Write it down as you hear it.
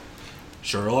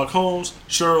Sherlock Holmes,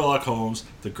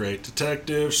 the great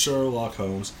detective Sherlock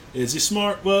Holmes. Is he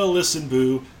smart? Well, listen,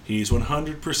 boo. He's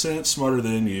 100% smarter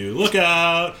than you. Look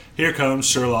out! Here comes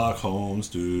Sherlock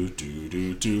Holmes,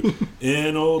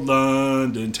 in old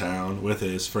London town with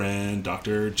his friend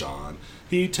Dr. John.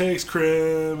 He takes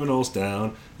criminals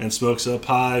down and smokes a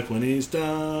pipe when he's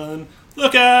done.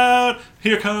 Look out!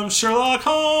 Here comes Sherlock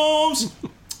Holmes!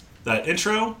 That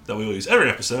intro that we will use every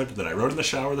episode that I wrote in the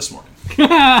shower this morning.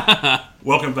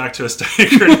 Welcome back to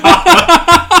Aesthetic or Not.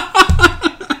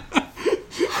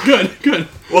 Good.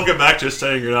 Welcome back to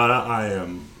Aesthetic or Not. I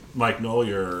am Mike Knoll,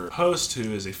 your host,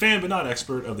 who is a fan but not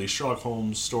expert of the Sherlock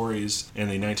Holmes stories in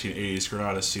the 1980s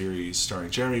Granada series starring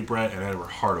Jeremy Brett and Edward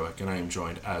Hardwicke, and I am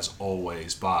joined, as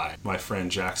always, by my friend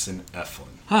Jackson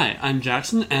Eflin. Hi, I'm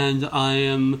Jackson, and I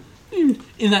am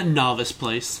in that novice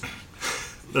place.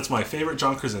 That's my favorite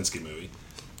John Krasinski movie.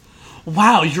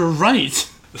 Wow, you're right.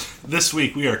 This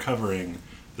week we are covering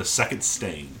The Second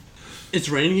Stain. It's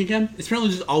raining again? It's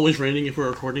apparently just always raining if we're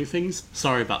recording things.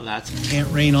 Sorry about that. Can't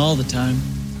rain all the time.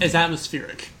 It's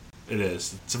atmospheric. It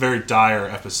is. It's a very dire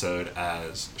episode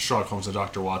as Sherlock Holmes and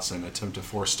Dr. Watson attempt to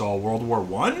forestall World War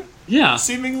I? Yeah.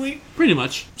 Seemingly? Pretty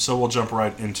much. So we'll jump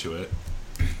right into it.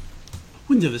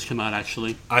 When did this come out,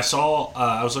 actually? I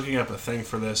was looking up a thing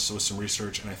for this with some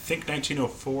research, and I think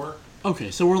 1904.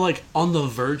 Okay, so we're like on the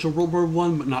verge of World War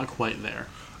I, but not quite there.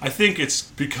 I think it's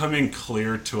becoming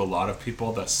clear to a lot of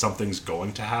people that something's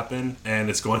going to happen, and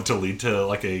it's going to lead to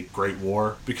like a great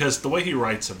war. Because the way he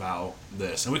writes about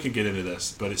this, and we can get into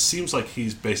this, but it seems like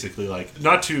he's basically like,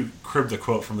 not to crib the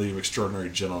quote from The Extraordinary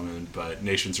Gentleman, but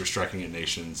nations are striking at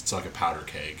nations. It's like a powder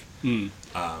keg.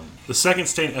 The Second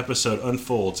Stain episode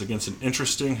unfolds against an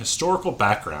interesting historical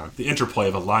background, the interplay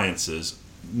of alliances,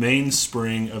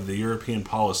 mainspring of the European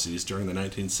policies during the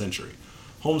 19th century.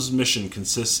 Holmes' mission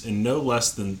consists in no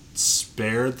less than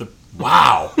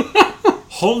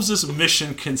Holmes'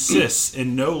 mission consists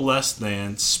in no less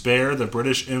than spare the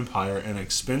British Empire an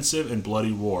expensive and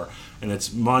bloody war, and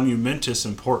its monumentous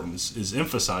importance is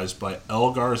emphasized by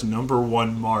Elgar's No.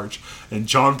 1 March and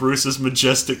John Bruce's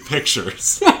majestic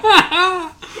pictures.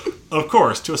 Of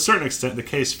course, to a certain extent, the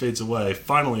case fades away.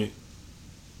 Finally...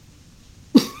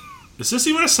 Is this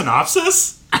even a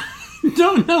synopsis?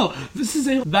 Don't know. This is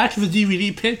a back to the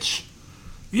DVD pitch.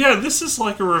 Yeah, this is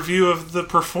like a review of the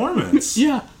performance.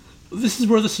 Yeah. This is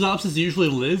where the synopsis usually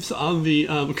lives on the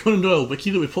Conan Doyle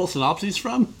wiki that we pull synopses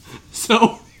from.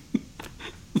 So,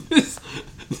 this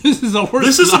is a worse.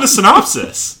 This isn't a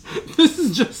synopsis. This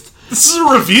is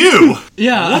a review.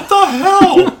 Yeah. What the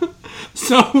hell?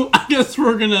 So, I guess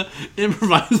we're gonna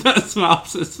improvise that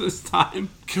synopsis this time.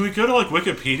 Can we go to like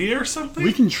Wikipedia or something?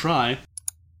 We can try.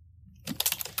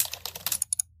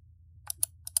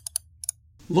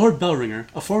 Lord Bellringer,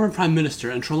 a former Prime Minister,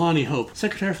 and Trelawney Hope,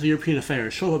 Secretary for the European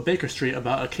Affairs, show up at Baker Street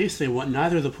about a case they want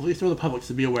neither the police nor the public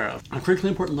to be aware of. A critically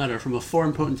important letter from a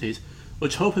foreign potentate,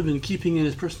 which Hope had been keeping in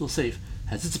his personal safe,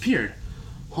 has disappeared.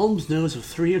 Holmes knows of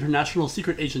 3 international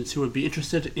secret agents who would be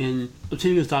interested in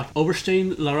obtaining his document: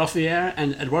 Oberstein, La Raffaire,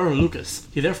 and Eduardo Lucas.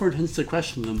 He therefore intends to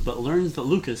question them, but learns that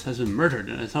Lucas has been murdered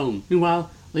in his home.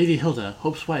 Meanwhile, Lady Hilda,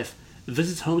 Hope's wife,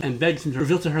 visits Holmes and begs him to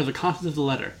reveal to her the contents of the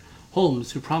letter.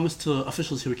 Holmes, who promised to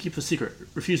officials he would keep the secret,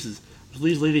 refuses, which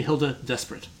leaves Lady Hilda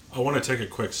desperate. I want to take a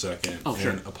quick second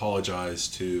and apologize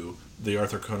to the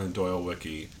Arthur Conan Doyle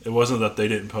wiki. It wasn't that they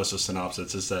didn't post a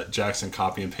synopsis, it's that Jackson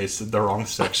copy and pasted the wrong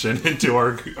section into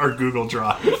our Google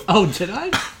Drive. Oh, did I?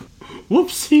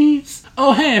 Whoopsies.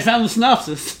 Oh, hey, I found the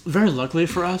synopsis. Very luckily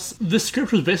for us, this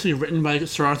script was basically written by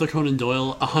Sir Arthur Conan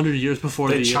Doyle 100 years before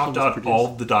they chopped out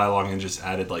all the dialogue and just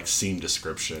added like scene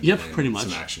description. Yep, and pretty much.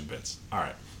 Some action bits. All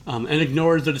right. And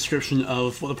ignored the description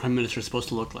of what the Prime Minister is supposed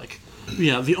to look like.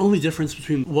 Yeah, the only difference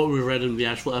between what we read in the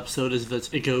actual episode is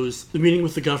that it goes the meeting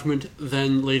with the government,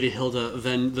 then Lady Hilda,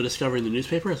 then the discovery in the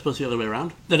newspaper, as opposed to the other way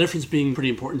around. The difference being pretty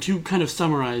important. To kind of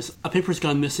summarize, a paper's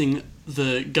gone missing,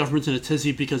 the government's in a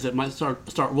tizzy because it might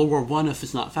start World War I if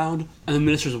it's not found, and the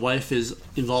minister's wife is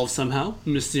involved somehow,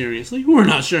 mysteriously. We're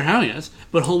not sure how yet,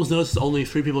 but Holmes knows that only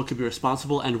 3 people could be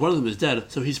responsible, and one of them is dead,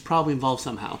 so he's probably involved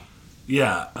somehow.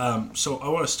 Yeah, so I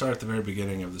want to start at the very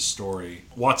beginning of the story.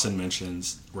 Watson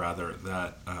mentions, rather,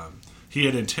 that he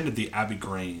had intended the Abbey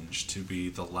Grange to be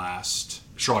the last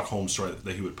Sherlock Holmes story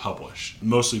that he would publish,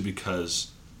 mostly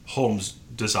because Holmes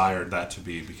desired that to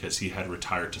be because he had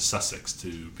retired to Sussex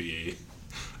to be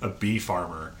a bee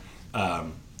farmer, a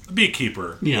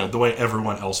beekeeper, the way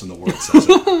everyone else in the world says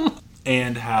it.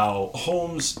 And how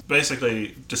Holmes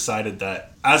basically decided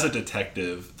that as a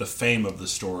detective, the fame of the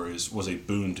stories was a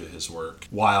boon to his work,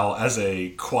 while as a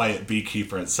quiet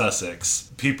beekeeper in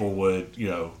Sussex, people would,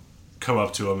 come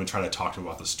up to him and try to talk to him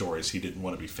about the stories. He didn't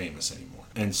want to be famous anymore.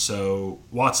 And so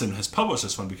Watson has published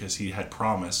this one because he had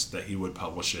promised that he would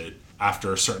publish it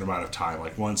after a certain amount of time.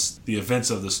 Like, once the events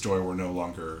of the story were no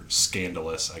longer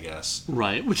scandalous, I guess.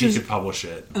 Right, which he could publish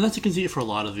it. And that's a conceit for a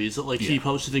lot of these, that, like, he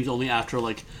publishes things only after,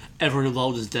 like, everyone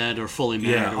involved is dead or fully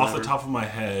married. Yeah, off the top of my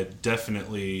head,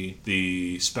 definitely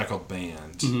the Speckled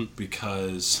Band,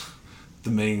 because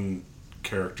the main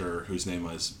character, whose name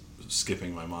is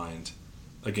skipping my mind,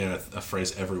 again, a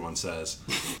phrase everyone says,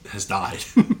 has died.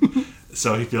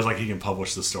 So he feels like he can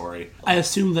publish the story. I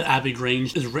assume that Abbey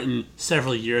Grange is written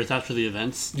several years after the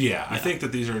events. Yeah, I think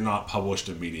that these are not published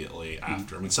immediately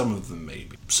after. I mean, some of them may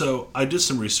be. So I did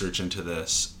some research into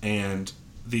this, and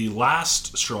the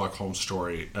last Sherlock Holmes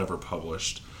story ever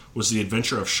published was The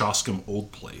Adventure of Shoscombe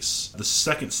Old Place. The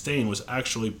Second Stain was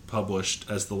actually published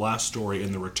as the last story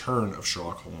in The Return of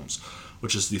Sherlock Holmes,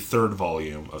 which is the third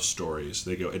volume of stories.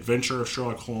 They go Adventure of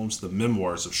Sherlock Holmes, The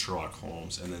Memoirs of Sherlock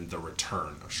Holmes, and then The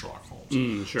Return of Sherlock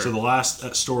Holmes. Sure. So the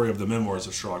last story of The Memoirs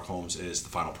of Sherlock Holmes is The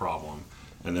Final Problem,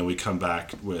 and then we come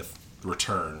back with The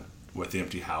Return, with The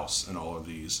Empty House, and all of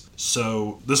these.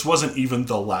 So this wasn't even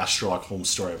the last Sherlock Holmes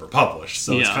story ever published,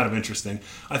 so it's kind of interesting.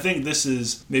 I think this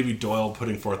is maybe Doyle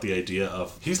putting forth the idea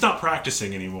of, he's not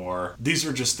practicing anymore. These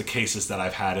are just the cases that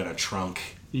I've had in a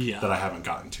trunk that I haven't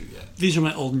gotten to yet. These are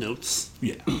my old notes.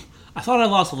 Yeah. I thought I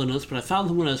lost all the notes, but I found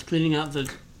them when I was cleaning out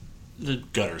the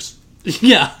gutters.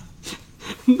 Yeah.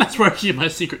 That's where I keep my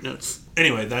secret notes.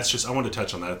 Anyway, I wanted to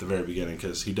touch on that at the very beginning,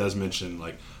 because he does mention,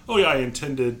 like, oh yeah, I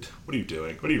intended... What are you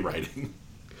doing? What are you writing?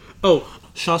 Oh,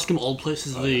 Shoscombe Old Place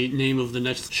is the name of the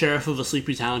next sheriff of a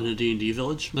sleepy town in a D&D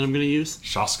village that I'm going to use.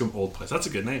 Shoscombe Old Place. That's a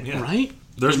good name, yeah. Right?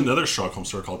 There's another Sherlock Holmes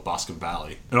story called Boscombe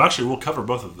Valley. And actually, we'll cover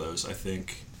both of those, I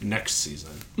think, next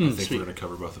season. I think sweet. we're going to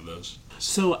cover both of those.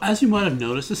 So, as you might have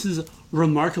noticed, this is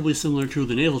remarkably similar to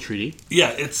the Naval Treaty.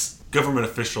 Yeah, it's government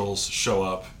officials show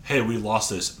up. Hey, we lost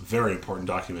this very important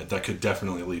document that could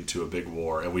definitely lead to a big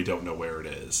war, and we don't know where it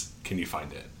is. Can you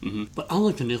find it? Mm-hmm. But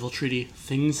unlike the Naval Treaty,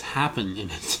 things happen in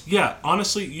it. Yeah,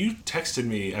 honestly, you texted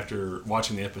me after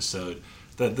watching the episode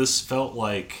that this felt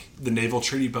like the Naval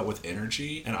Treaty, but with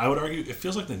energy. And I would argue it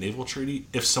feels like the Naval Treaty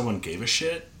if someone gave a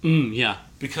shit. Yeah.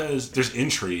 Because there's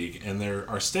intrigue and there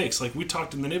are stakes. Like, we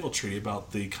talked in the Naval Treaty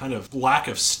about the kind of lack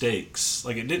of stakes.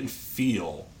 Like, it didn't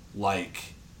feel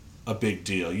like a big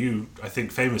deal. You, I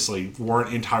think, famously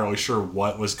weren't entirely sure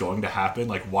what was going to happen,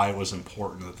 like why it was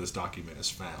important that this document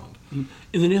is found.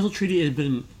 In the Naval Treaty, it had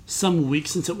been some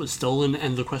weeks since it was stolen,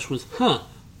 and the question was,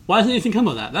 why hasn't anything come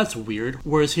of that? That's weird.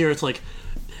 Whereas here, it's like,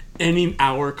 any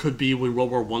hour could be when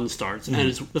World War I starts, and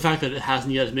it's the fact that it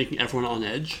hasn't yet is making everyone on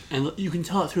edge. And you can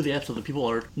tell it through the episode that people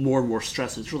are more and more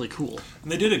stressed. It's really cool.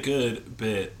 And they did a good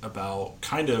bit about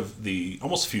kind of the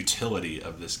almost futility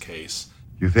of this case.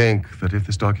 You think that if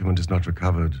this document is not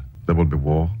recovered, there will be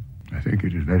war? I think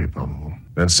it is very probable.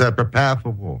 Then, sir, prepare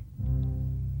for war.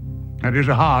 That is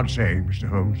a hard saying, Mr.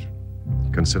 Holmes.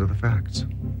 Consider the facts.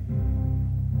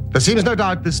 There seems no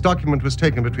doubt this document was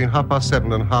taken between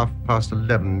 7:30 and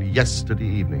 11:30 yesterday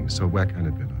evening, so where can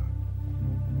it be now?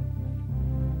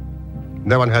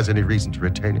 No one has any reason to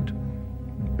retain it.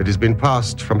 It has been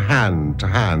passed from hand to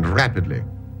hand rapidly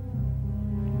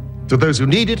to those who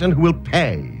need it and who will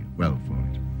pay well for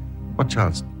it. What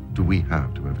chance do we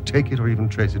have to overtake it or even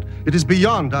trace it? It is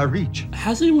beyond our reach.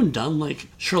 Has anyone done, like,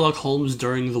 Sherlock Holmes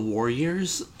during the war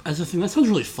years as a thing? That sounds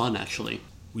really fun, actually.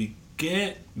 We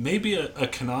get maybe a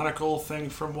canonical thing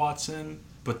from Watson,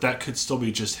 but that could still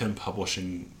be just him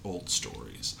publishing old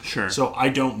stories. Sure. So I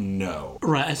don't know.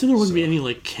 Right, I assume there wouldn't be any,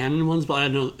 like, canon ones, but I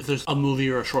don't know if there's a movie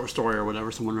or a short story or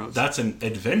whatever someone wrote. That's an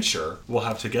adventure we'll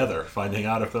have together, finding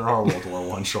out if there are World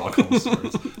War I Sherlock Holmes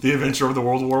stories. The adventure of the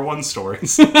World War I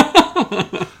stories.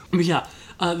 But yeah,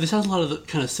 this has a lot of the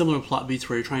kind of similar plot beats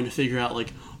where you're trying to figure out,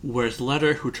 like, where's the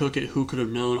letter, who took it, who could have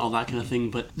known, all that kind of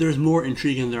thing. But there's more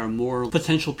intrigue and there are more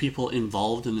potential people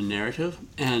involved in the narrative.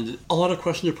 And a lot of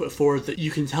questions are put forward that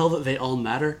you can tell that they all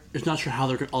matter. You're not sure how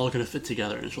they're all going to fit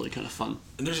together, and it's really kind of fun.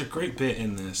 And there's a great bit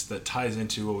in this that ties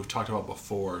into what we've talked about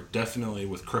before, definitely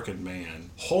with Crooked Man.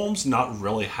 Holmes not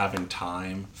really having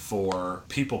time for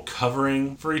people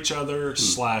covering for each other,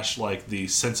 / like the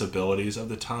sensibilities of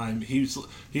the time. He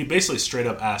basically straight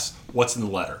up asks, what's in the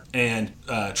letter? And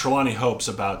Trelawney Hope's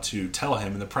about to tell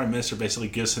him, and the Prime Minister basically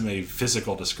gives him a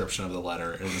physical description of the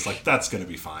letter, and is like, that's going to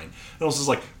be fine. And Holmes is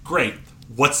like, great,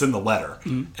 what's in the letter?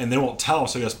 And they won't tell him,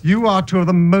 so he goes, You are two of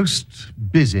the most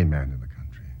busy men in the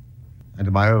country. And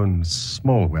in my own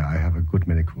small way, I have a good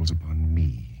many calls upon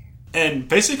me. and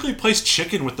basically plays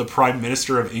chicken with the Prime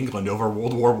Minister of England over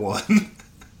World War I.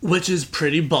 Which is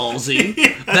pretty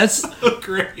ballsy. That's so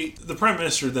great. The Prime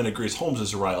Minister then agrees Holmes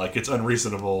is right. Like, it's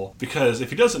unreasonable because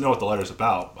if he doesn't know what the letter's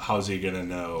about, how's he going to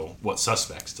know what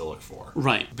suspects to look for?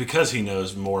 right. Because he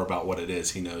knows more about what it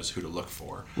is, he knows who to look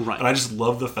for. Right. And I just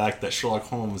love the fact that Sherlock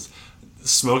Holmes,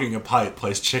 smoking a pipe,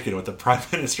 plays chicken with the Prime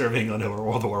Minister of England over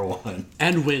World War One.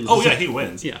 And wins. Oh, yeah, he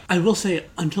wins. Yeah. I will say,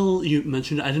 until you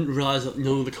mentioned it, I didn't realize that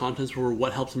knowing the contents were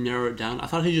what helped him narrow it down. I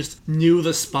thought he just knew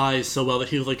the spies so well that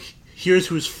he was like, here's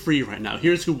who's free right now.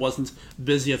 Here's who wasn't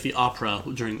busy at the opera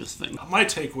during this thing. My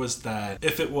take was that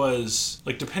if it was,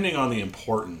 like, depending on the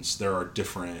importance, there are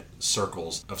different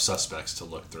circles of suspects to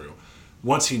look through.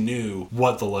 Once he knew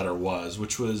what the letter was,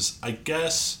 which was, I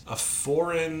guess, a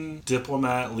foreign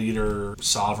diplomat, leader,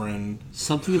 sovereign.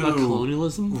 Something about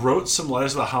colonialism? Wrote some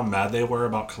letters about how mad they were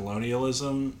about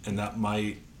colonialism, and that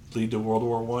might lead to World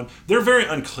War One. They're very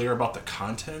unclear about the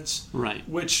contents, Right.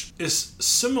 which is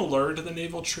similar to the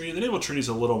Naval Treaty. The Naval Treaty is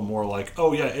a little more like,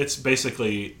 oh yeah, it's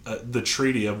basically the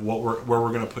treaty of where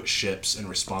we're going to put ships and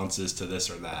responses to this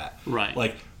or that. Right.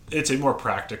 Like, it's a more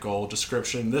practical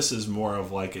description. This is more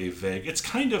of like a vague. It's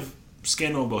kind of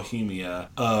Scandal in Bohemia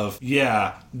of,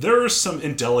 yeah, there are some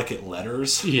indelicate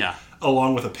letters. Yeah.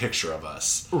 Along with a picture of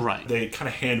us. Right. They kind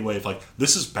of hand wave like,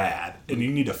 this is bad, and you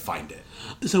need to find it.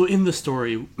 So in the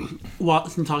story,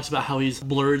 Watson talks about how he's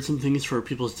blurred some things for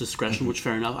people's discretion, which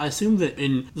fair enough. I assume that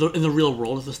in the real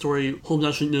world of the story, Holmes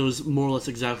actually knows more or less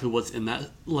exactly what's in that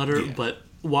letter, but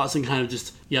Watson kind of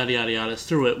just yada yada yada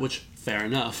through it, which fair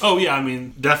enough. Oh yeah, I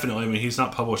mean, definitely. I mean, he's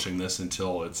not publishing this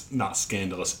until it's not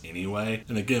scandalous anyway.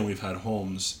 And again, we've had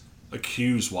Holmes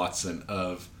accuse Watson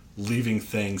of leaving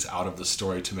things out of the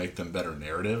story to make them better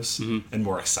narratives and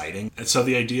more exciting. And so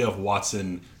the idea of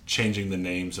Watson changing the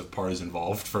names of parties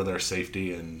involved for their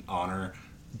safety and honor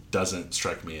doesn't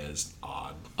strike me as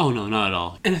odd. Oh no, not at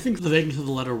all. And I think the vagueness of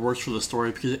the letter works for the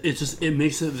story because it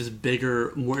makes it this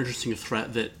bigger, more interesting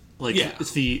threat that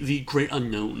it's the great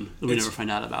unknown that we never find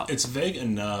out about. It's vague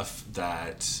enough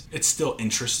that it's still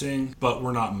interesting, but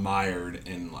we're not mired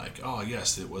in like, oh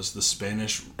yes, it was the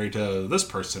Spanish married to this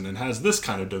person and has this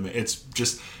kind of domain. It's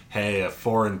just, hey, a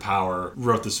foreign power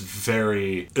wrote this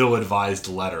very ill-advised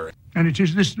letter. And it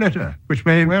is this letter which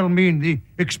may well mean the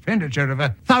expenditure of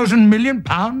 1,000 million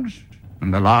pounds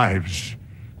and the lives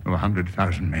of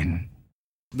 100,000 men.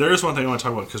 There is one thing I want to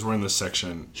talk about because we're in this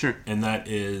section. Sure. And that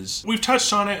is, we've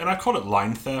touched on it, and I called it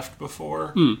line theft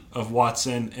before of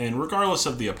Watson. And regardless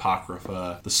of the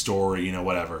Apocrypha, the story,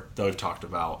 whatever that we've talked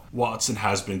about, Watson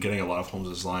has been getting a lot of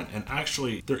Holmes's line. And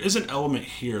actually, there is an element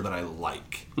here that I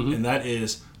like. And that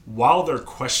is, while they're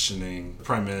questioning the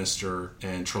Prime Minister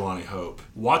and Trelawney Hope,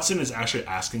 Watson is actually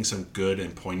asking some good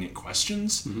and poignant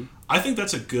questions. I think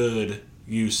that's a good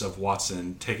use of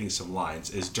Watson taking some lines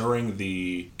is during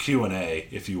the Q&A,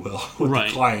 if you will, with the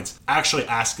clients, actually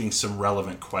asking some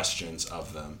relevant questions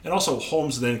of them. And also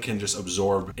Holmes then can just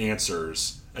absorb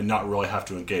answers and not really have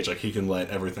to engage. Like, he can let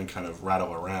everything kind of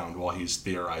rattle around while he's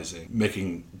theorizing,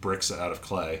 making bricks out of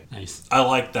clay. Nice. I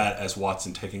like that as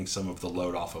Watson taking some of the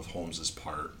load off of Holmes's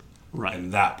part. Right.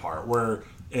 And that part, where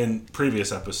in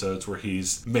previous episodes where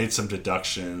he's made some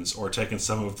deductions or taken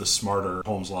some of the smarter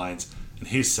Holmes lines and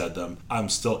he's said them, I'm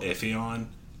still iffy on.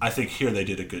 I think here they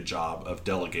did a good job of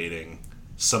delegating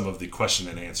some of the question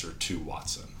and answer to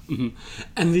Watson.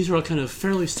 And these are all kind of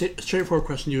fairly straightforward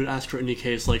questions you would ask for any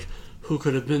case, like who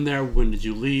could have been there, when did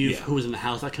you leave, who was in the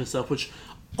house, that kind of stuff, which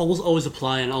almost always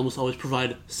apply and almost always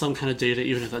provide some kind of data,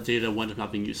 even if that data wound up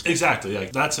not being useful. Exactly.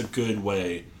 Like, that's a good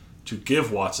way to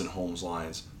give Watson Holmes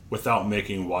lines without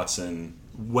making Watson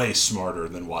way smarter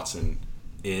than Watson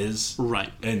is.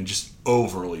 Right. And just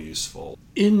overly useful.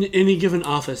 In any given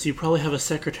office, you probably have a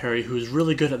secretary who's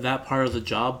really good at that part of the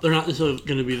job. They're not necessarily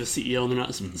going to be the CEO, and they're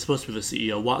not supposed to be the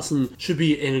CEO. Watson should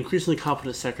be an increasingly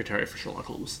competent secretary for Sherlock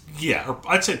Holmes. Yeah, or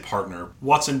I'd say partner.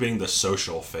 Watson being the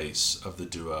social face of the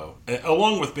duo,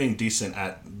 along with being decent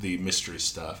at the mystery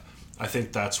stuff. I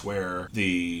think that's where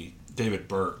the David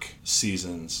Burke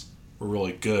seasons were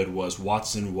really good, was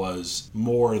Watson was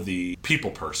more the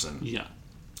people person. Yeah.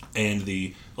 And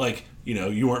the, like,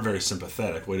 you weren't very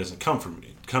sympathetic. Well, he doesn't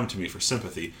come to me for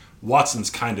sympathy. Watson's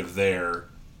kind of there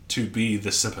to be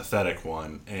the sympathetic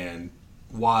one. And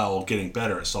while getting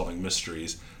better at solving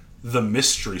mysteries, the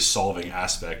mystery solving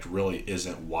aspect really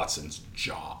isn't Watson's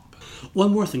job.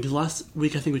 One more thing, because last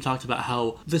week I think we talked about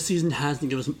how this season hasn't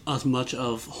given us much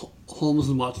of Holmes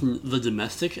and Watson, the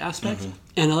domestic aspect.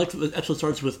 And I like that the episode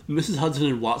starts with Mrs. Hudson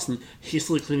and Watson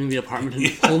hastily cleaning the apartment, and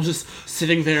Holmes just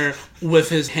sitting there with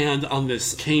his hand on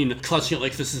this cane, clutching it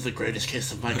like this is the greatest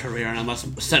case of my career and I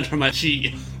must send her my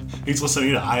chi. He's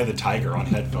listening to Eye of the Tiger on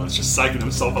headphones, just psyching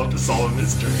himself up to solve a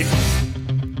mystery.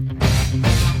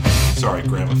 Sorry,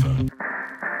 gramophone.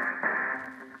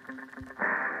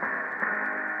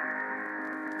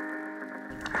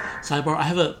 Sidebar, I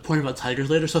have a point about tigers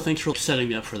later, so thanks for setting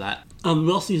me up for that.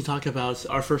 We also need to talk about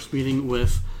our first meeting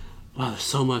with, wow, there's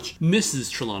so much,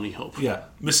 Mrs. Trelawney Hope. Yeah,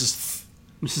 Mrs.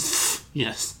 Mrs.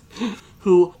 Yes.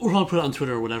 Who, we'll probably put it on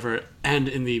Twitter or whatever, and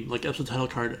in the episode title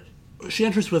card. She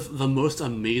enters with the most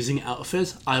amazing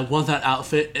outfits. I want that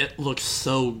outfit. It looks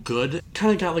so good.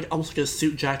 Kind of got almost like a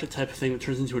suit jacket type of thing that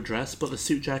turns into a dress, but the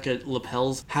suit jacket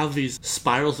lapels have these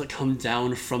spirals that come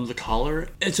down from the collar.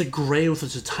 It's a gray with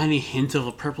just a tiny hint of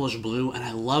a purplish blue, and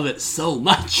I love it so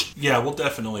much. Yeah, we'll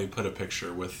definitely put a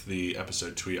picture with the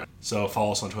episode tweet. So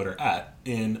follow us on Twitter at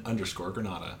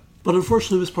 @in_Granada. But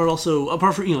unfortunately, this part also,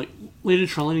 apart from, Lady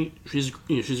Trelawney, she's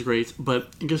great, but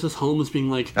it gives us Holmes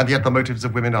being like... And yet the motives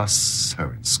of women are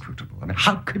so inscrutable. I mean,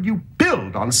 how could you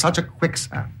build on such a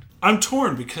quicksand? I'm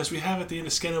torn because we have at the end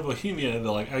of Scandal Bohemia,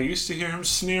 they're like, I used to hear him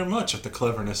sneer much at the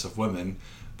cleverness of women,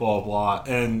 blah, blah,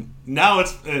 and now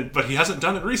but he hasn't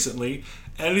done it recently,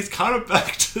 and he's kind of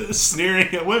back to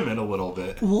sneering at women a little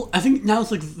bit. Well, I think now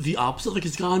it's the opposite.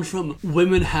 It's gone from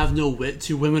women have no wit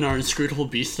to women are inscrutable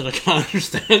beasts that I can't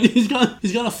understand. He's got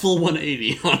a full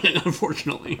 180 on it,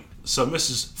 unfortunately. So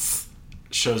Mrs.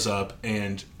 shows up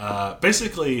and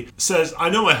basically says, I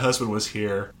know my husband was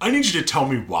here. I need you to tell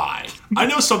me why. I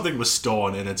know something was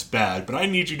stolen and it's bad, but I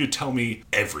need you to tell me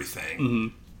everything. Mm-hmm.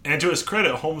 And to his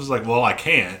credit, Holmes is like, well, I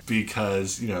can't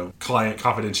because, client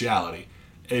confidentiality.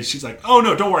 And she's like, oh,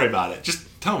 no, don't worry about it. Just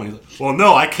tell me. Well,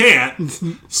 no, I can't,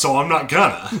 so I'm not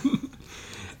gonna.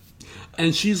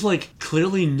 And she's,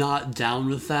 clearly not down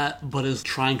with that, but is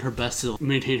trying her best to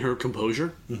maintain her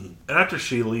composure. Mm-hmm. And after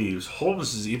she leaves,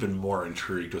 Holmes is even more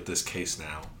intrigued with this case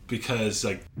now. Because,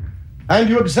 And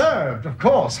you observed, of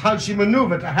course, how she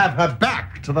maneuvered to have her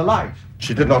back to the light.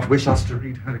 She did not wish us to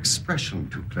read her expression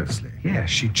too closely. Yes,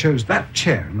 she chose that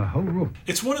chair in the whole room.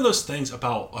 It's one of those things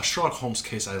about a Sherlock Holmes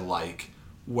case I like,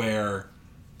 where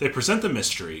they present the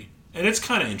mystery, and it's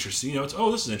kind of interesting. It's,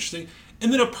 oh, this is interesting.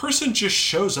 And then a person just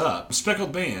shows up.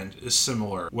 Speckled Band is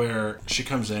similar, where she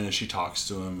comes in and she talks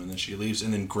to him, and then she leaves,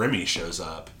 and then Grimmy shows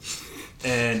up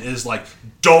and is like,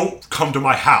 don't come to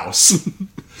my house.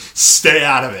 Stay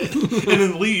out of it. And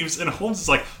then leaves, and Holmes is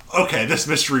like, okay, this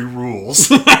mystery rules.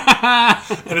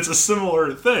 And it's a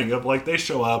similar thing of they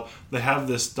show up, they have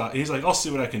this, he's like, I'll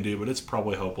see what I can do, but it's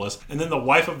probably hopeless. And then the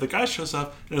wife of the guy shows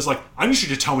up and is like, I need you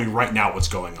to tell me right now what's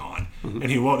going on. Mm-hmm.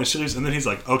 And he won't, and then he's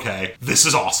like, okay, this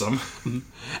is awesome. Mm-hmm.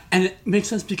 And it makes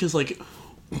sense because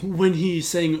when he's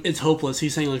saying it's hopeless,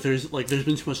 he's saying there's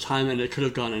been too much time and it could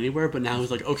have gone anywhere, but now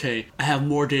he's like, okay, I have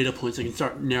more data points, I can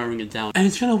start narrowing it down. And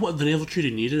it's kind of what the naval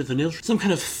treaty needed. Some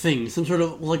kind of thing, some sort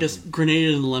of a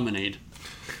grenade and lemonade.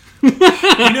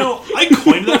 I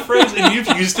coined that phrase and you've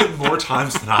used it more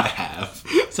times than I have.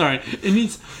 Sorry, it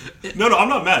needs. No, I'm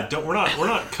not mad. We're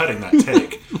not cutting that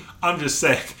take. I'm just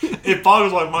saying it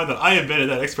boggles my mind that I invented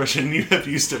that expression and you have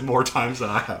used it more times than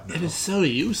I have now. It is so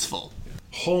useful.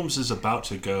 Holmes is about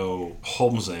to go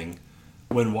Holmesing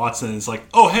when Watson is like,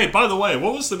 oh, hey, by the way,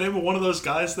 what was the name of one of those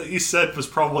guys that you said was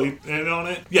probably in on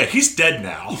it? Yeah, he's dead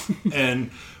now.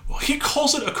 And he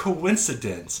calls it a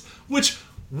coincidence, which,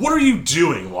 what are you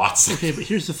doing, Watson? Okay, but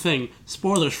here's the thing.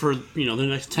 Spoilers for, the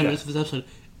next 10 minutes of this episode.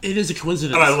 It is a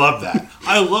coincidence. And I love that.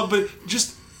 But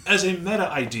just as a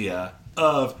meta idea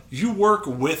of you work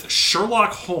with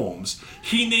Sherlock Holmes,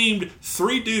 he named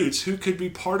 3 dudes who could be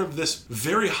part of this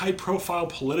very high-profile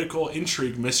political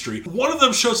intrigue mystery. One of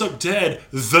them shows up dead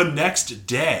the next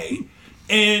day,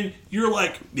 and you're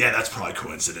like, yeah, that's probably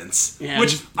coincidence. Yeah.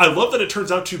 Which, I love that it turns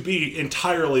out to be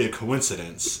entirely a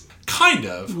coincidence. Kind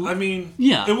of. I mean,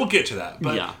 yeah. And we'll get to that,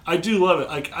 but yeah. I do love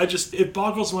it. It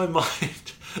boggles my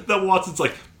mind that Watson's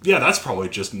like, yeah, that's probably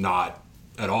just not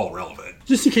at all relevant.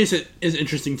 Just in case it is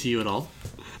interesting to you at all.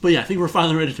 But yeah, I think we're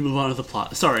finally ready to move on to the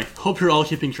plot. Sorry, hope you're all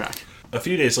keeping track. A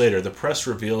few days later, the press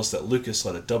reveals that Lucas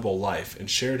led a double life and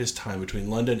shared his time between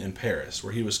London and Paris,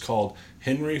 where he was called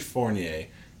Henry Fournier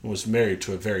and was married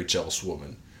to a very jealous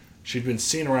woman. She'd been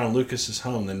seen around Lucas's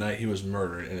home the night he was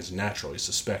murdered and is naturally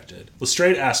suspected.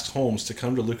 Lestrade asks Holmes to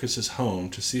come to Lucas's home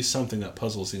to see something that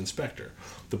puzzles the inspector.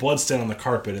 The bloodstain on the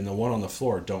carpet and the one on the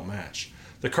floor don't match.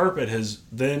 The carpet has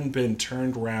then been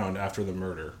turned round after the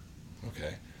murder.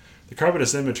 Okay. The carpet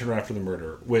has then been turned around after the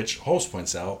murder, which, Holmes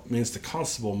points out, means the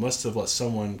constable must have let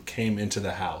someone came into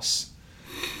the house.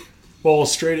 While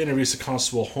Lestrade interviews the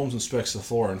constable, Holmes inspects the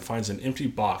floor and finds an empty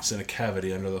box in a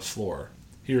cavity under the floor.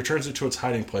 He returns it to its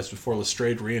hiding place before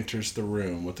Lestrade re-enters the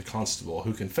room with the constable,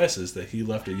 who confesses that he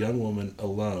left a young woman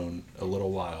alone a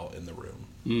little while in the room.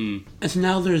 And so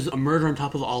now there's a murder on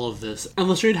top of all of this. And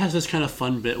Lestrade has this kind of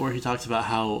fun bit where he talks about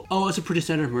how, oh, it's a pretty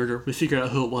standard murder. We figured out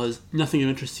who it was. Nothing of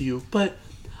interest to you. But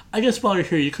I guess while you're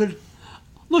here, you could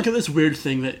look at this weird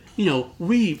thing that,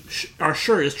 we are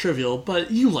sure is trivial, but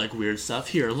you like weird stuff.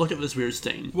 Here, look at this weird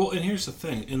stain. Well, and here's the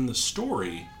thing. In the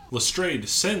story, Lestrade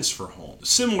sends for Holmes.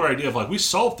 Similar idea of, we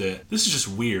solved it. This is just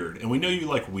weird, and we know you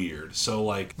like weird. So,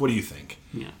 what do you think?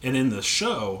 Yeah. And in the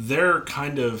show, they're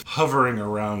kind of hovering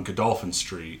around Godolphin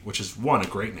Street, which is, 1, a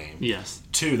great name. Yes.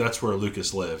 2, that's where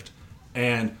Lucas lived.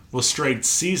 And Lestrade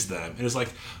sees them and is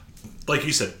like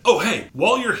you said, oh, hey,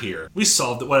 while you're here, we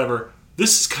solved it, whatever.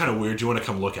 This is kind of weird. Do you want to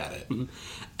come look at it? Mm-hmm.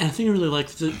 And I think I really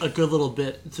liked a good little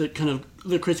bit to kind of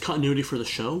that creates continuity for the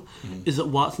show is that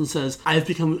Watson says, I've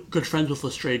become good friends with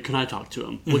Lestrade, can I talk to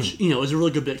him? Which, is a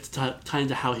really good bit to tie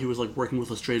into how he was working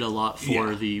with Lestrade a lot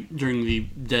for during the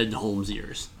dead Holmes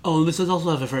years. Oh, and this does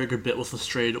also have a very good bit with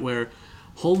Lestrade where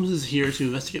Holmes is here to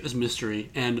investigate this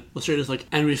mystery, and Lestrade is like,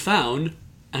 and we found,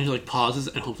 and he pauses,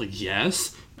 and Holmes is like,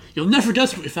 yes? You'll never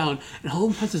guess what we found. And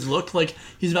Holmes has this look like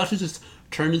he's about to just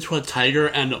turn into a tiger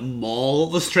and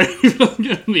maul Lestrade if he doesn't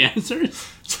give him the answers.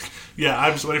 Yeah,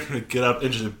 I'm just waiting for him to get up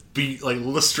and just beat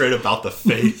Lestrade about the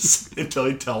face until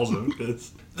he tells him.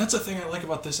 That's the thing I like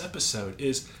about this episode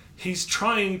is he's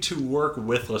trying to work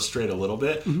with Lestrade a little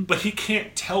bit, but he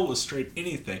can't tell Lestrade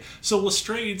anything. So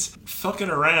Lestrade's fucking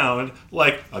around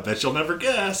I bet you'll never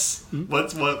guess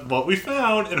what we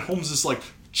found. And Holmes is like,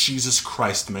 Jesus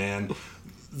Christ, man.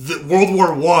 World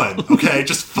War I, okay?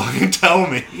 Just fucking tell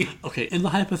me. Okay, in the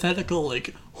hypothetical,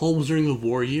 Holmes during the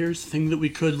war years thing that we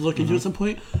could look into at some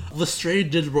point,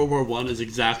 Lestrade did World War I is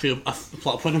exactly a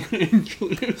plot point I'm going to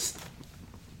introduce.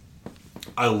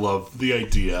 I love the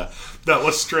idea that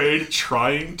Lestrade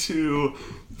trying to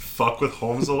fuck with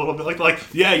Holmes a little bit.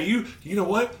 Yeah, you know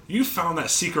what? You found that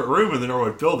secret room in the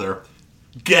Norwood Builder.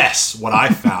 Guess what I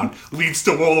found leads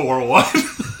to World War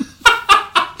I.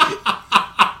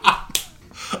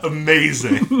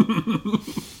 Amazing.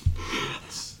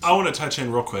 I want to touch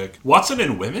in real quick. Watson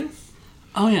and women?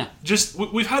 Oh, yeah.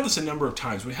 We've had this a number of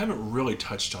times. We haven't really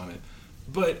touched on it.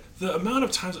 But the amount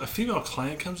of times a female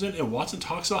client comes in and Watson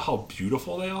talks about how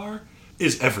beautiful they are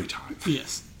is every time.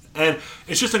 Yes. And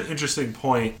it's just an interesting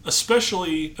point,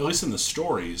 especially, at least in the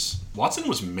stories, Watson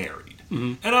was married.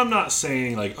 Mm-hmm. And I'm not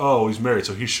saying, he's married,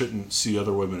 so he shouldn't see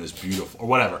other women as beautiful, or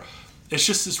whatever. It's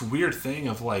just this weird thing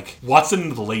of, Watson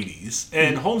and the ladies.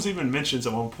 And Holmes even mentions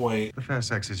at one point... The fair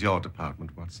sex is your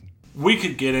department, Watson. We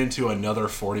could get into another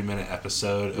 40-minute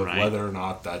episode of whether or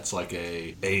not that's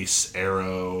a ace,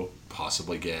 arrow,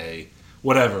 possibly gay,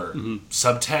 whatever.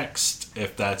 Subtext,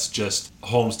 if that's just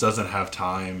Holmes doesn't have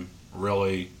time,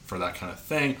 really, for that kind of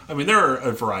thing. I mean, there are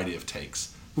a variety of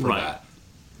takes for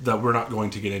that we're not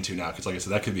going to get into now, because like I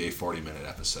said, that could be a 40-minute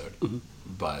episode.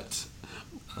 But...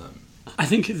 I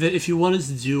think that if you wanted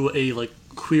to do a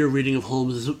queer reading of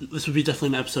Holmes, this would be definitely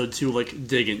an episode to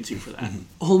dig into for that.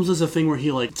 Holmes does a thing where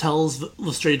he tells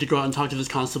Lestrade to go out and talk to this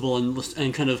constable,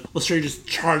 and kind of Lestrade just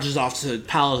charges off to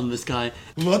Paladin, this guy.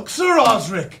 Look, Sir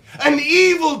Osric, an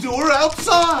evildoer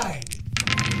outside.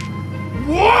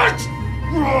 What?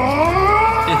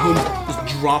 And Holmes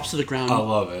just drops to the ground. I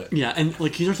love it. Yeah, and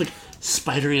he starts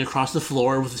spidering across the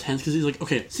floor with his hands because he's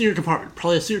okay, secret compartment,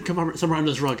 probably a secret compartment somewhere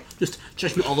under this rug, just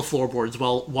checking all the floorboards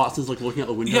while Watson's looking out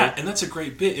the window. Yeah, and that's a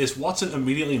great bit is Watson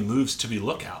immediately moves to be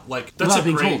lookout. That's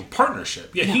a great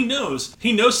partnership. Yeah, he knows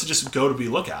to just go to be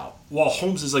lookout while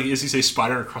Holmes is as you say,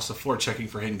 spidering across the floor checking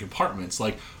for hidden compartments.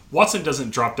 Watson doesn't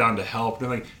drop down to help,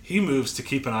 and he moves to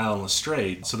keep an eye on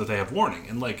Lestrade so that they have warning.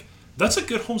 And that's a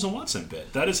good Holmes and Watson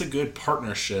bit. That is a good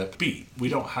partnership beat. We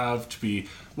don't have to be,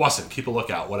 Watson, keep a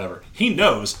lookout, whatever. He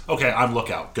knows, okay, I'm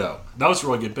lookout, go. That was a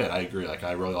really good bit. I agree.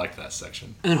 I really like that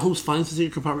section. And then Holmes finds the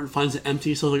secret compartment, finds it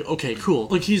empty, so okay, cool.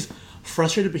 He's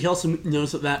frustrated, but he also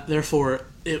knows that therefore,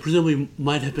 it presumably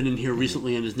might have been in here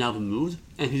recently and has now been moved.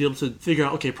 And he's able to figure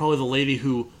out, okay, probably the lady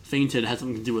who fainted has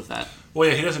something to do with that. Well,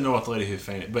 yeah, he doesn't know about the lady who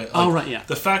fainted. But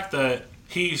the fact that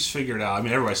he's figured out,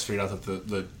 everybody's figured out that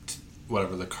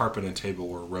the carpet and table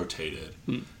were rotated,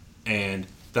 and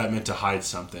that meant to hide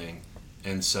something,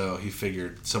 and so he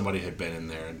figured somebody had been in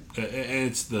there, and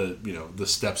it's the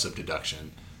steps of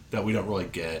deduction that we don't really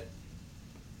get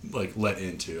let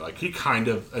into. He kind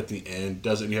of at the end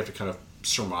doesn't. You have to kind of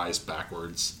surmise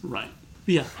backwards. Right.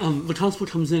 Yeah, the constable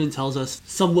comes in and tells us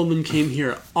some woman came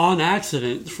here on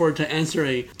accident to answer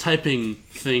a typing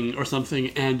thing or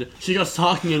something, and she got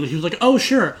talking, and he was like, "Oh,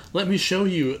 sure, let me show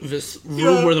you this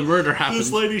room where the murder happened."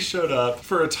 This lady showed up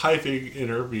for a typing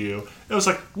interview. It was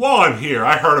like, while I'm here,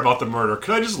 I heard about the murder.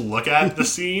 Could I just look at the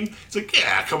scene? It's like,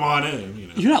 yeah, come on in. You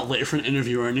know. You're not late for an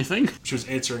interview or anything. She was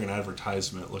answering an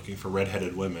advertisement looking for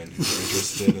redheaded women who were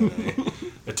interested in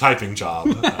a typing job.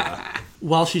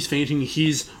 While she's fainting,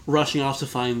 he's rushing off to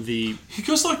find the... He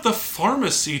goes to, like, the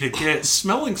pharmacy to get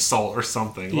smelling salt or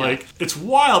something. Yeah. Like, it's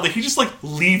wild that he just, like,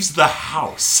 leaves the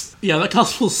house. Yeah, that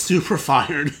constable's super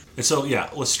fired. And so, yeah,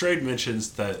 Lestrade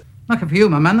mentions that... Lucky for you,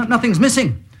 my man, that nothing's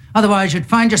missing. Otherwise, you'd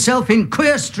find yourself in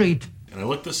Queer Street. And I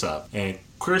looked this up, and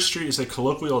Queer Street is a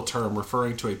colloquial term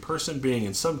referring to a person being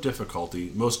in some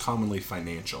difficulty, most commonly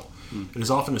financial. It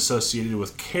is often associated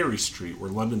with Carey Street,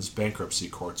 where London's bankruptcy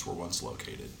courts were once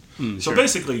located. So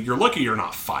basically, you're lucky you're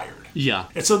not fired. Yeah.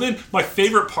 And so then, my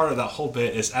favorite part of that whole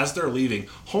bit is, as they're leaving,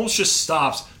 Holmes just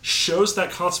stops, shows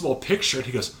that constable a picture, and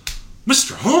he goes,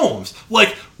 "Mr. Holmes,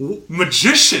 like,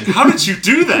 magician, how did you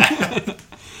do that?"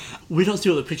 We don't see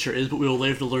what the picture is, but we will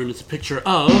later learn it's a picture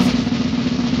of...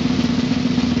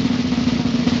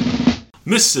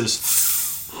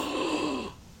 Mrs.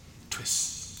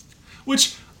 Twist.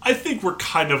 Which I think we're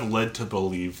kind of led to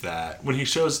believe that. When he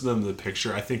shows them the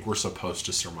picture, I think we're supposed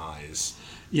to surmise.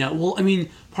 Yeah, well, I mean,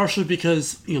 partially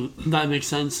because, that makes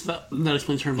sense. That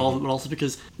explains her involvement, but also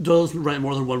because Doyle doesn't write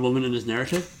more than one woman in his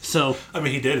narrative. So... I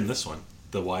mean, he did in this one.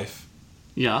 The wife.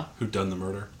 Yeah. Who'd done the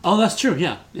murder. Oh, that's true,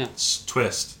 yeah. It's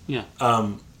Twist. Yeah.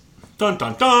 Dun dun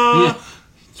dun! Yeah.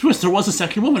 Twist, there was a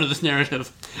second woman in this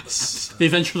narrative. They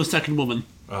venture the second woman.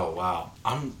 Oh, wow.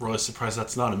 I'm really surprised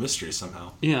that's not a mystery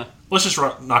somehow. Yeah. Let's just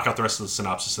knock out the rest of the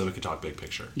synopsis so we can talk big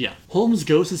picture. Yeah. Holmes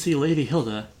goes to see Lady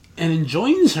Hilda and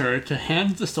enjoins her to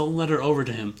hand the stolen letter over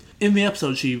to him. In the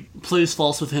episode, she plays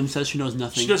false with him, says she knows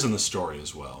nothing. She does in the story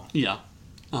as well. Yeah.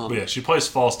 But yeah, she plays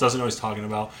false, doesn't know what he's talking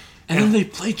about. And then they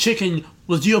play chicken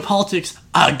with geopolitics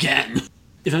again.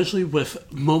 Eventually,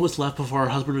 with moments left before her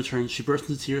husband returns, she bursts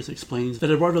into tears and explains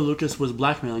that Eduardo Lucas was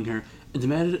blackmailing her and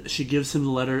demanded she give him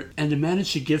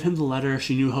the letter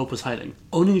she knew Hope was hiding.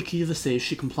 Owning a key to the safe,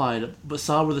 she complied, but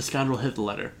saw where the scoundrel hid the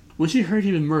letter. When she heard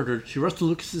he'd been murdered, she rushed to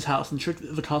Lucas's house and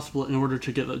tricked the constable in order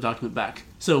to get the document back.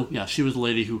 So, yeah, she was the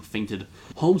lady who fainted.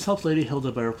 Holmes helped Lady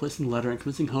Hilda by replacing the letter and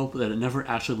convincing Hope that it never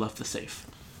actually left the safe.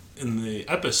 In the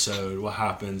episode, what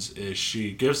happens is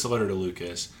she gives the letter to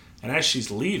Lucas, and as she's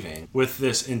leaving, with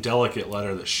this indelicate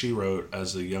letter that she wrote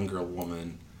as a younger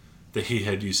woman that he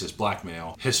had used as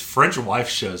blackmail, his French wife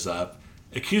shows up,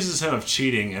 accuses him of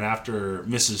cheating, and after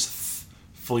Mrs.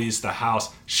 Flees the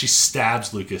house, she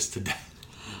stabs Lucas to death.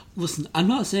 Listen, I'm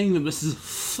not saying that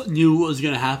Mrs. knew what was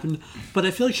going to happen, but I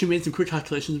feel like she made some quick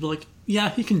calculations and be like, yeah,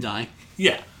 he can die.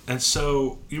 Yeah. And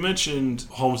so, you mentioned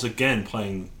Holmes again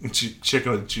playing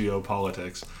chicken with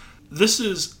geopolitics. This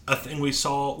is a thing we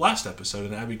saw last episode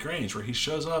in Abbey Grange, where he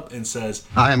shows up and says,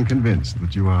 I am convinced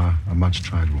that you are a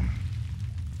much-tried woman.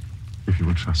 If you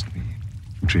will trust me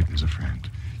and treat me as a friend,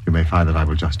 you may find that I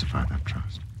will justify that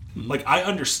trust. Like, I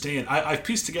understand. I've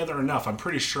pieced together enough. I'm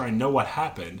pretty sure I know what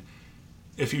happened.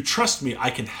 If you trust me, I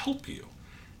can help you.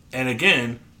 And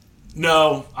again,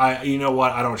 no, you know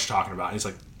what? I don't know what you're talking about. And he's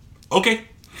like, okay,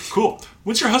 cool.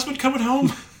 When's your husband coming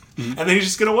home? And then he's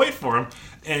just going to wait for him.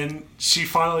 And she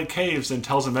finally caves and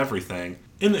tells him everything.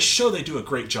 In the show, they do a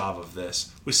great job of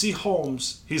this. We see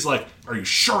Holmes. He's like, are you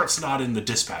sure it's not in the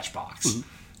dispatch box? Mm-hmm.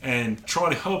 And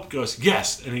Trelawney Hope goes,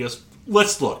 yes. And he goes,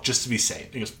 let's look, just to be safe.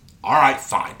 And he goes, all right,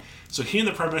 fine. So he and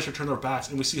the Prime Minister turn their backs,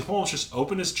 and we see Holmes just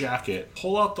open his jacket,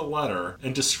 pull out the letter,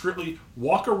 and discreetly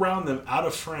walk around them out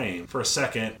of frame for a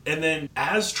second. And then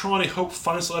as Trelawney Hope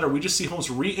finds the letter, we just see Holmes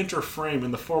re-enter frame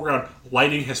in the foreground,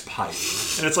 lighting his pipe.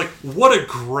 And it's like, what a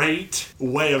great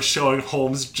way of showing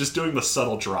Holmes just doing the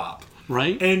subtle drop.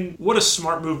 Right? And what a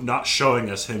smart move not showing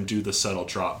us him do the subtle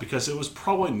drop, because it was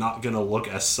probably not going to look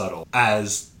as subtle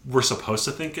as we're supposed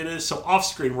to think it is. So off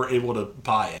screen, we're able to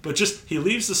buy it. But just, he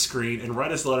leaves the screen, and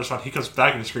right as the letter's found, he comes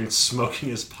back in the screen smoking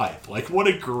his pipe. Like, what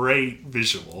a great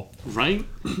visual. Right?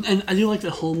 And I do like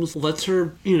that Holmes lets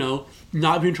her,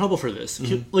 not be in trouble for this.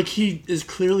 Mm-hmm. He is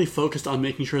clearly focused on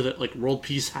making sure that, world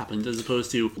peace happens as opposed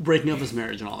to breaking up his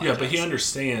marriage and all that. Yeah, but he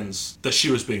understands that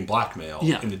she was being blackmailed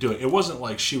into doing it. It wasn't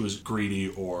like she was greedy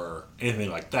or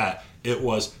anything like that. It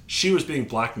was, she was being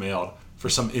blackmailed for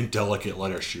some indelicate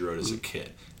letter she wrote as a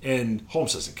kid. And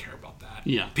Holmes doesn't care about that.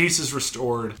 Yeah. Peace is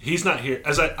restored. He's not here.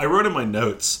 As I wrote in my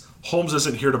notes, Holmes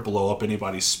isn't here to blow up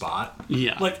anybody's spot.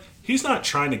 Yeah. He's not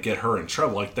trying to get her in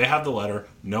trouble. They have the letter,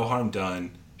 no harm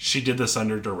done. she did this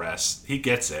under duress. He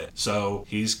gets it. So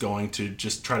he's going to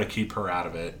just try to keep her out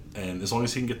of it. And as long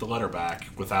as he can get the letter back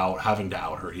without having to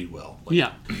out her, he will.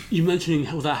 Yeah. You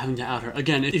mentioning without having to out her.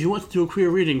 Again, if you want to do a queer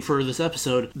reading for this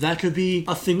episode, that could be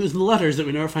a thing that's in the letters that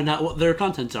we never find out what their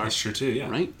contents are. That's true too, yeah.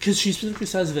 Right? Because she specifically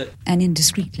says that an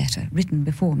indiscreet letter written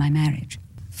before my marriage.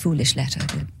 Foolish letter.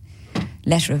 The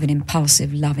letter of an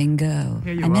impulsive, loving girl.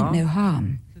 I meant no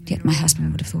harm, yet my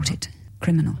husband would have thought it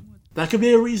criminal. that could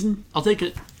be a reason. I'll take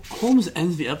it. Holmes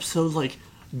ends the episode like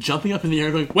jumping up in the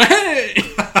air going, "Way!"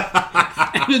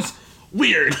 And it's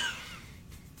weird.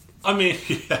 I mean,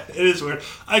 yeah, it is weird.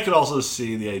 I could also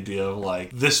see the idea of,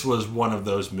 like, this was one of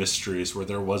those mysteries where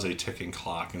there was a ticking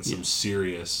clock and some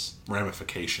serious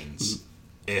ramifications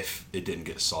if it didn't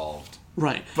get solved.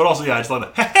 Right. But also, yeah, I just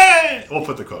like that, hey! We'll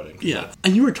put the quoting. Yeah.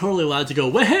 And you were totally allowed to go,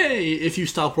 "Way!" if you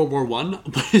stop World War I,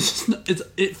 but it's just,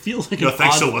 it feels like No, an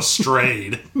thanks to odd...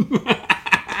 Lestrade.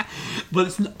 But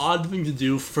it's an odd thing to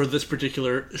do for this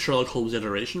particular Sherlock Holmes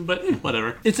iteration, but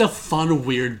whatever. It's a fun,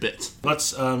 weird bit.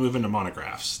 Let's move into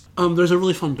monographs. There's a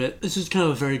really fun bit. This is kind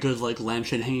of a very good, like,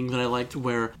 lampshade hanging that I liked,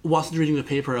 where Watson's reading the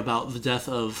paper about the death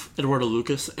of Eduardo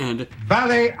Lucas, and...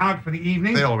 Valet out for the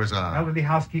evening. They always are. Elderly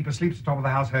housekeeper sleeps atop of the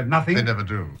house, heard nothing. They never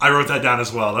do. I wrote that down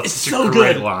as well. That's It's such so a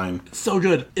great good. line. So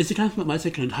good. It's the kind of thing that might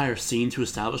take an entire scene to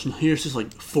establish, and here's just,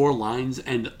 like, 4 lines,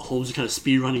 and Holmes is kind of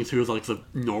speed running through, like, the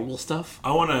normal stuff.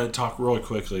 I want to talk really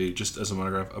quickly, just as a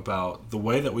monograph, about the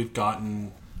way that we've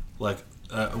gotten, like,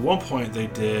 at one point they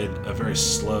did a very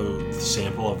slow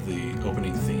sample of the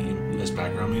opening theme as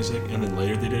background music, and then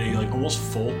later they did a, like, almost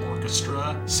full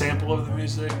orchestra sample of the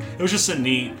music. It was just a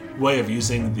neat way of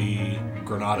using the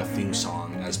Granada theme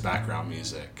song as background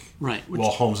music. Right.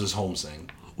 While Holmes is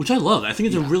Holmesing. Which I love. I think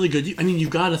it's a really good... I mean, you've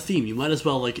got a theme. You might as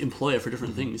well, like, employ it for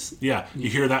different things. Yeah, you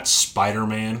hear that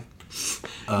Spider-Man?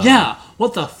 Yeah,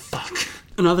 what the fuck?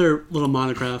 Another little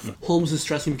monograph. Holmes is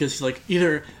stressing because he's like,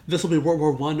 either this will be World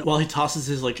War I while he tosses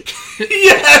his, like...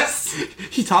 Yes!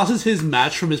 He tosses his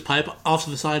match from his pipe off to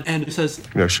the side and he says...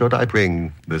 Should I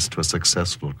bring this to a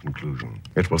successful conclusion,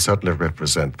 it will certainly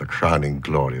represent the crowning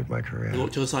glory of my career.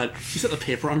 Look to the side. He set the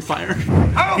paper on fire.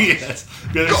 Yes.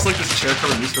 Yeah, there's like this chair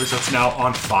covered newspaper that's now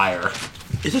on fire.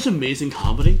 It's such amazing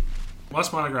comedy.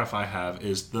 Last monograph I have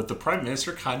is that the Prime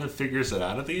Minister kind of figures it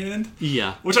out at the end.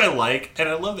 Yeah. Which I like, and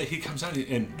I love that he comes out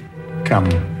and... Come,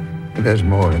 there's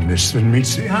more in this than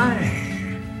meets the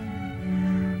eye.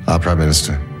 Our Prime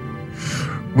Minister,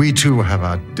 we too have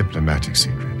our diplomatic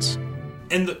secrets.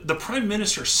 And the Prime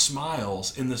Minister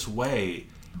smiles in this way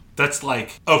that's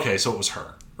like, okay, so it was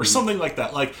her. Or something like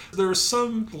that. Like, there's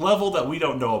some level that we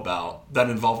don't know about that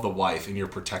involved the wife and you're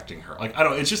protecting her. Like, I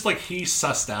don't know, it's just like he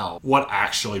sussed out what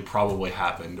actually probably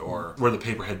happened or where the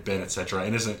paper had been, etc.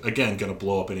 and isn't, again, going to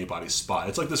blow up anybody's spot.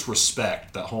 It's like this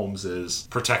respect that Holmes is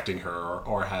protecting her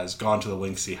or has gone to the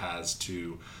lengths he has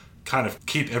to kind of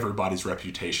keep everybody's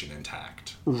reputation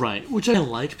intact. Right, which I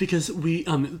like because we,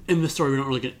 in the story, we don't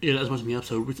really get it as much in the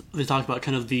episode. They talk about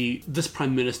kind of this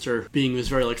Prime Minister being this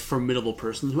very, like, formidable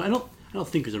person who I don't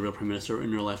think he's a real Prime Minister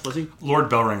in real life, was he? Lord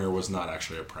Bellringer was not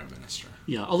actually a Prime Minister.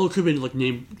 Yeah, although it could be like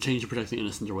name change to protect the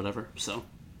innocent or whatever, so.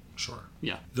 Sure.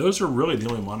 Yeah. Those are really the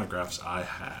only monographs I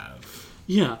have.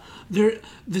 Yeah.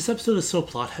 This episode is so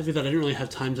plot heavy that I didn't really have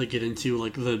time to get into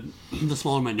like the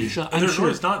smaller minutia. And there's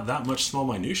really not that much small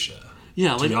minutia.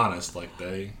 Yeah, to be honest, like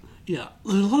Yeah.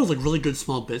 There's a lot of like really good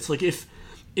small bits. Like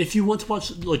if you want to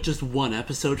watch like just one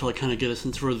episode to like kind of get a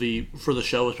sense for the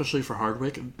show, especially for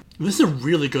Hardwick, this is a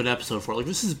really good episode for it.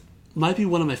 Like might be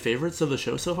one of my favorites of the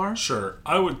show so far. Sure.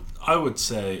 I would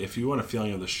say if you want a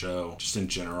feeling of the show, just in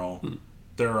general,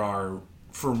 there are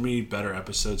for me better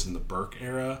episodes in the Burke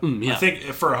era. Yeah. I think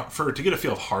for to get a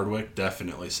feel of Hardwick,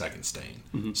 definitely Second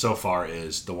Stain so far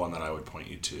is the one that I would point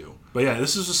you to. But yeah,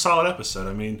 this is a solid episode.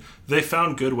 I mean, they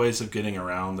found good ways of getting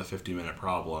around the 50-minute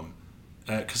problem.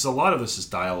 Because a lot of this is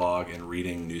dialogue and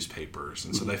reading newspapers,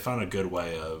 and so they found a good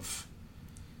way of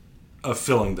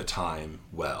filling the time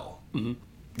well.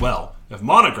 Well, if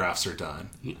monographs are done,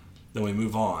 then we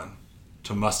move on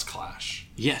to Must Clash.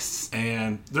 Yes.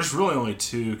 And there's really only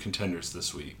 2 contenders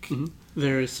this week.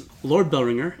 There's Lord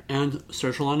Bellringer and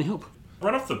Sir Trelawney Hope.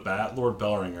 Right off the bat, Lord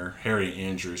Bellringer, Harry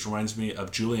Andrews, reminds me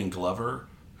of Julian Glover,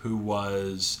 who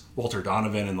was Walter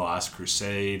Donovan in The Last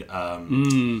Crusade.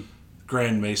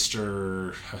 Grand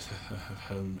Maester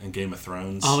in Game of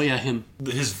Thrones. Oh, yeah, him.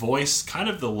 His voice, kind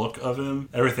of the look of him,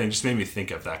 everything just made me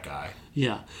think of that guy.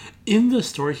 Yeah. In the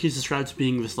story, he's described as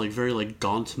being this, like, very, like,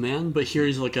 gaunt man, but here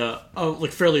he's, like, a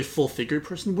like, fairly full-figured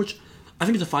person, which I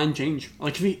think it's a fine change.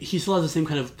 Like, he still has the same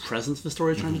kind of presence the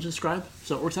story is trying to describe,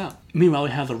 so it works out. Meanwhile,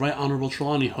 we have the Right Honorable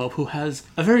Trelawney Hope, who has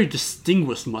a very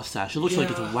distinguished mustache. It looks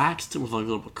like it's waxed with like a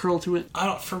little bit of curl to it.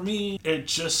 For me, it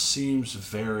just seems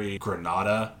very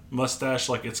Granada mustache.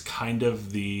 Like, it's kind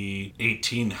of the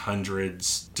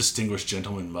 1800s distinguished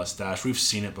gentleman mustache. We've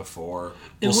seen it before.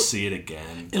 We'll see it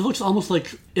again. It looks almost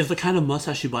like if the kind of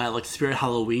mustache you buy at like Spirit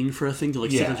Halloween for a thing to like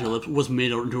stick onto your lip was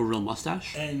made into a real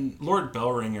mustache. And Lord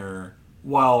Bellringer,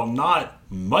 while not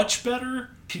much better,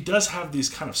 he does have these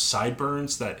kind of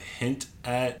sideburns that hint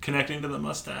at connecting to the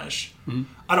mustache. Mm-hmm.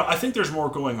 I think there's more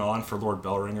going on for Lord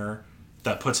Bellringer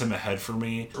that puts him ahead for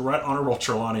me. Right Honorable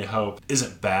Trelawney Hope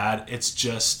isn't bad. It's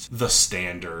just the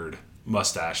standard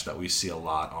mustache that we see a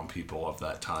lot on people of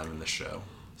that time in the show.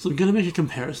 So I'm going to make a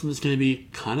comparison that's going to be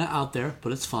kind of out there,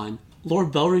 but it's fine.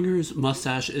 Lord Bellringer's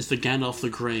mustache is the Gandalf the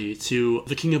Grey to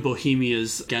the King of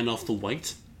Bohemia's Gandalf the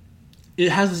White.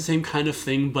 It has the same kind of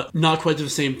thing, but not quite to the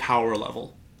same power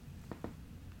level.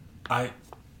 I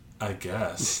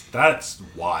guess. That's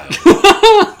wild.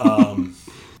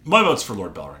 My vote's for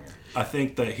Lord Bellringer. I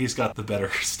think that he's got the better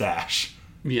stash,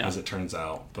 as it turns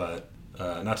out. But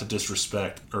not to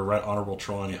disrespect Right Honorable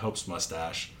Trelawney Hope's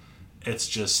mustache, it's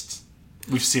just,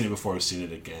 we've seen it before, we've seen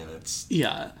it again. It's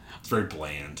very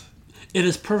bland. It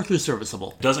is perfectly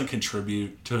serviceable. It doesn't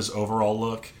contribute to his overall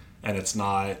look, and it's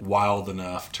not wild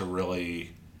enough to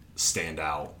really stand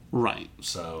out. Right.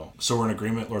 So we're in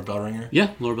agreement, Lord Bellringer?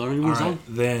 Yeah, Lord Bellringer moves on.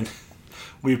 Then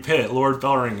we pit Lord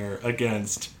Bellringer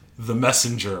against the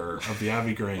Messenger of the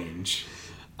Abbey Grange.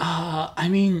 I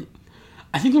mean,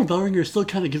 I think Lord Bellringer is still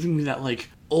kind of giving me that, like,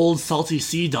 old salty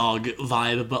sea dog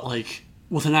vibe, but, like,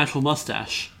 with an actual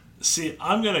mustache. See,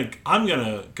 I'm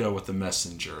gonna go with the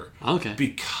Messenger. Okay.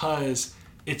 Because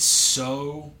it's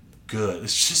so good.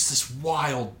 It's just this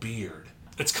wild beard.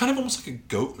 It's kind of almost like a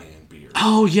Goatman beard.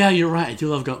 Oh, yeah, you're right. I do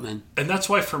love Goatman. And that's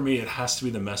why, for me, it has to be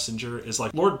the Messenger. Is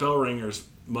like Lord Bellringer's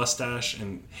mustache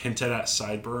and hinted at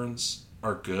sideburns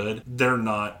are good. They're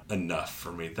not enough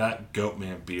for me. That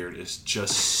Goatman beard is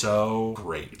just so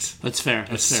great. That's fair.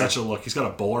 It's such a look. He's got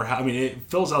a bowler hat. I mean, it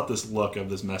fills out this look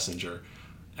of this Messenger.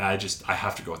 I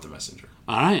have to go with the Messenger.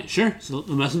 All right, sure. So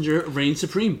the Messenger reigns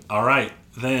supreme. All right,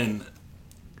 then.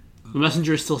 The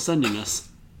Messenger is still sending us.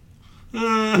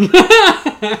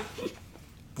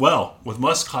 Well, with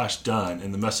Musclash done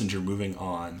and the Messenger moving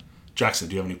on, Jackson,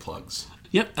 do you have any plugs?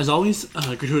 Yep, as always,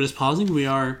 gratuitous pausing. We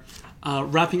are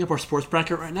wrapping up our sports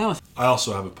bracket right now. I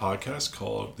also have a podcast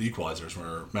called The Equalizers,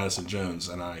 where Madison Jones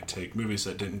and I take movies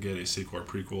that didn't get a sequel or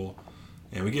prequel,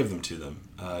 and we give them to them.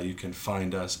 You can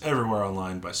find us everywhere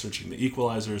online by searching The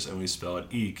Equalizers, and we spell it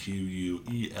EQUELIZERS,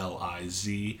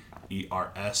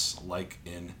 like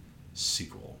in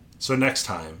sequel. So next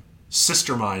time,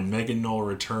 Sister Mind Megan Knoll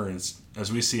returns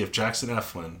as we see if Jackson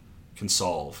Eflin can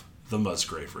solve the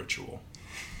Musgrave ritual.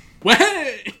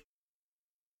 Way!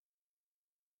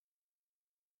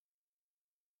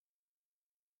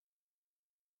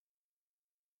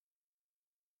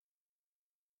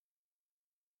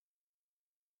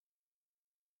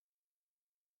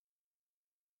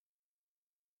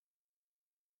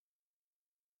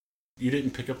 You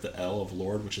didn't pick up the L of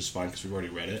Lord, which is fine because we've already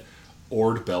read it.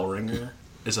 Ord Bellringer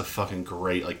is a fucking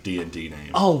great D&D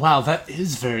name. Oh wow, that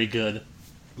is very good.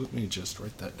 Let me just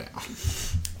write that down.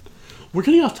 We're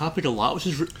getting off topic a lot, which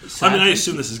is sad. I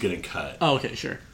assume this is getting cut. Oh, okay, sure.